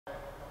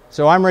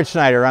So I'm Rich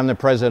Snyder, I'm the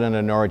president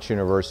of Norwich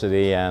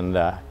University, and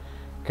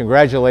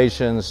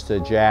congratulations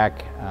to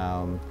Jack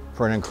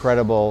for an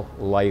incredible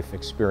life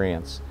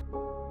experience.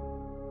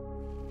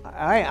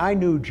 I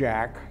knew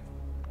Jack,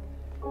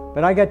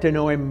 but I got to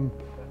know him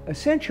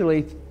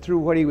essentially through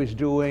what he was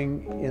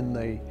doing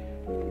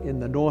in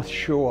the North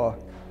Shore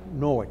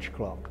Norwich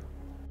Club.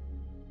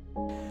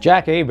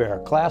 Jack Abare,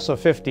 class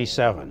of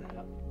 '57,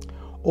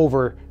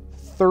 over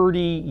 30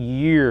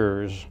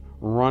 years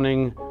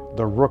running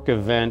the Rook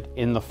event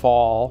in the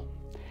fall,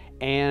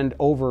 and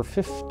over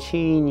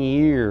 15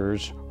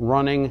 years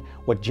running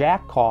what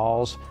Jack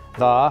calls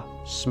the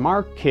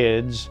Smart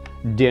Kids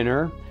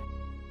Dinner.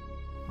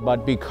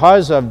 But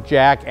because of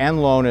Jack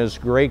and Lona's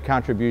great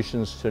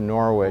contributions to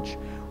Norwich,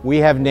 we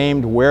have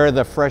named where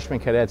the freshman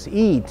cadets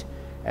eat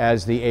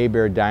as the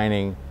Abare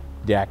dining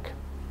deck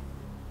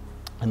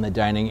in the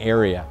dining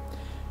area.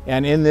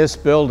 And in this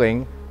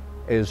building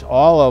is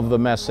all of the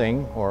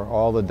messing, or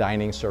all the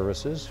dining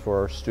services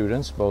for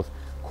students, both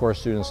core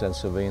students and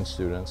civilian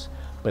students.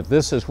 But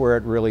this is where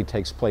it really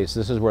takes place.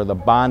 This is where the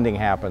bonding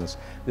happens.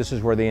 This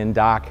is where the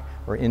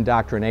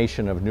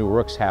indoctrination of new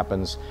rooks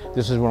happens.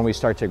 This is when we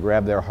start to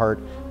grab their heart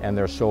and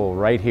their soul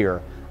right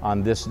here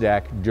on this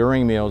deck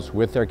during meals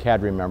with their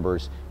cadre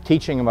members,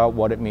 teaching about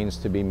what it means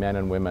to be men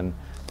and women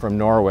from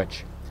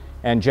Norwich.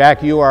 And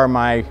Jack, you are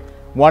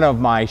one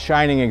of my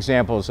shining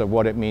examples of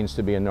what it means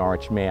to be a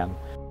Norwich man.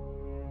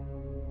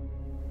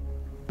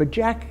 But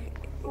Jack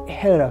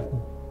had a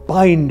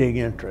binding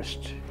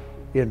interest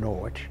in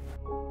Norwich.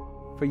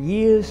 For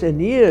years and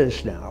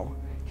years now,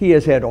 he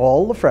has had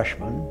all the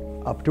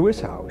freshmen up to his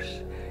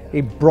house.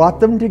 He brought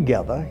them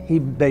together.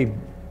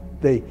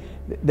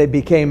 They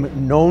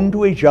became known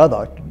to each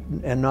other,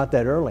 and not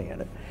that early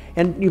in it.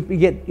 And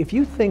if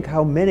you think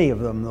how many of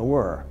them there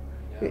were,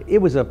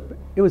 it was a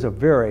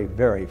very,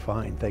 very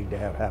fine thing to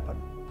have happen.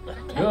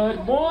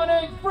 Good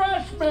morning,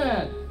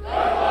 freshmen! Good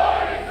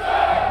morning,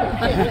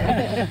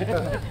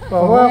 sir!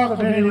 Well,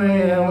 welcome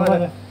anyway. I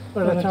want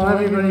to tell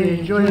everybody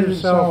enjoy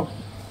yourself,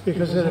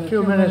 because in a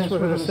few minutes we're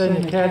going to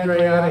send the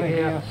cadre out of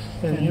here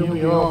and you'll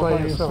be all by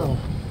yourself.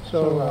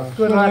 So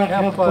good luck,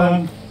 have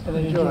fun, and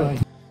enjoy.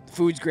 The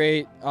food's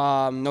great,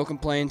 no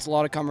complaints, a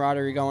lot of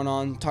camaraderie going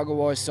on. Tug of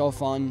war is so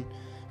fun,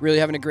 really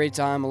having a great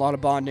time, a lot of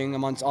bonding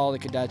amongst all the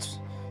cadets,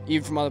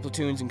 even from other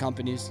platoons and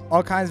companies.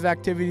 All kinds of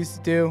activities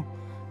to do.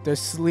 There's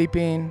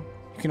sleeping,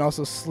 you can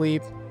also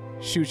sleep,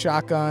 shoot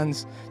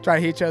shotguns, try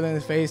to hit each other in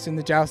the face in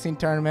the jousting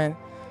tournament,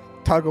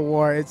 tug of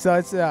war. It's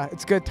a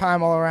good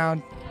time all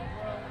around.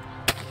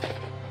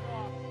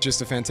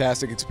 Just a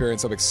fantastic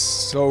experience. I'm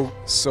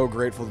so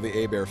grateful to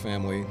the Abare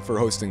family for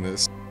hosting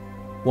this.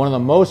 One of the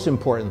most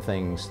important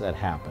things that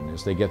happen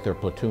is they get their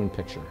platoon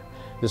picture.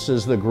 This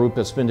is the group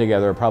that's been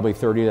together, probably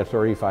 30 to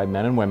 35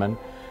 men and women,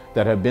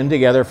 that have been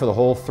together for the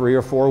whole 3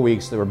 or 4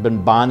 weeks. They have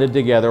been bonded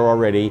together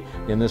already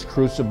in this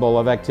crucible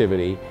of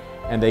activity,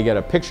 and they get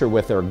a picture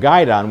with their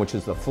guidon, which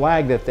is the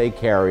flag that they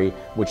carry,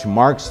 which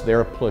marks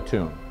their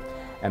platoon.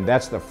 And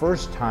that's the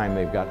first time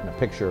they've gotten a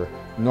picture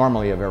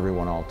normally of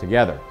everyone all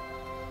together.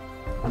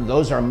 And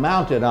those are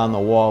mounted on the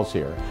walls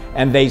here,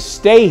 and they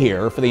stay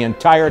here for the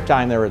entire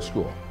time they're at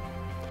school.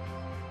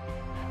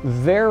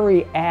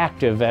 Very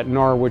active at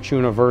Norwich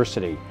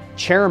University,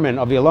 chairman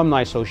of the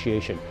Alumni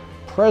Association,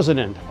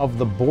 president of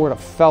the Board of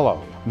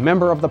Fellows,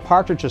 member of the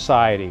Partridge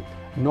Society,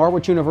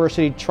 Norwich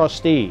University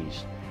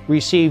trustees,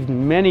 received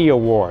many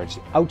awards,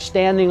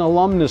 Outstanding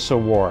Alumnus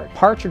Award,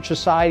 Partridge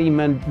Society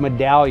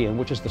Medallion,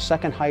 which is the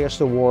second highest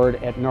award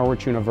at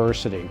Norwich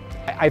University.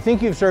 I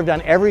think you've served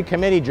on every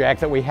committee, Jack,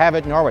 that we have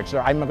at Norwich. So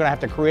I'm going to have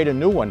to create a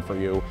new one for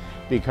you,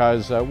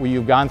 because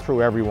you've gone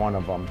through every one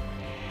of them.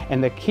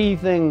 And the key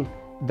thing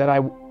that I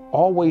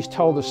always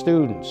tell the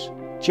students,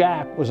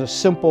 Jack was a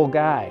simple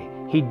guy.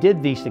 He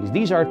did these things.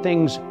 These are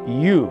things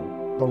you,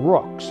 the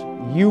Rooks,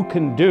 you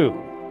can do,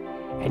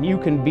 and you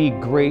can be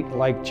great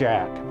like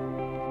Jack.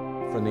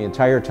 For the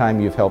entire time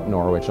you've helped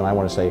Norwich, and I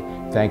want to say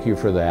thank you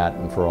for that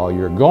and for all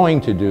you're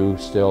going to do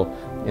still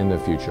in the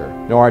future.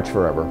 Norwich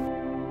forever.